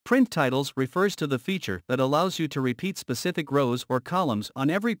Print titles refers to the feature that allows you to repeat specific rows or columns on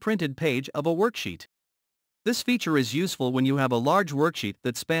every printed page of a worksheet. This feature is useful when you have a large worksheet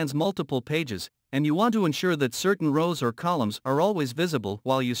that spans multiple pages, and you want to ensure that certain rows or columns are always visible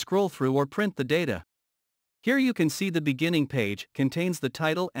while you scroll through or print the data. Here you can see the beginning page contains the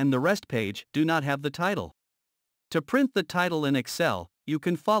title and the rest page do not have the title. To print the title in Excel, you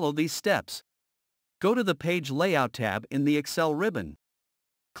can follow these steps. Go to the Page Layout tab in the Excel ribbon.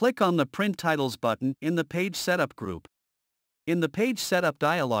 Click on the Print Titles button in the Page Setup group. In the Page Setup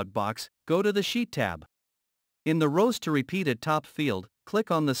dialog box, go to the Sheet tab. In the Rows to Repeat at top field, click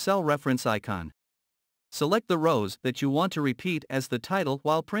on the cell reference icon. Select the rows that you want to repeat as the title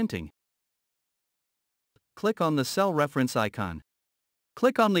while printing. Click on the cell reference icon.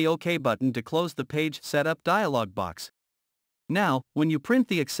 Click on the OK button to close the Page Setup dialog box. Now, when you print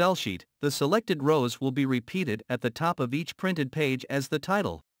the Excel sheet, the selected rows will be repeated at the top of each printed page as the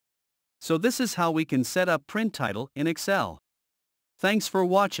title. So this is how we can set up print title in Excel. Thanks for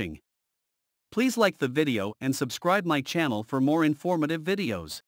watching. Please like the video and subscribe my channel for more informative videos.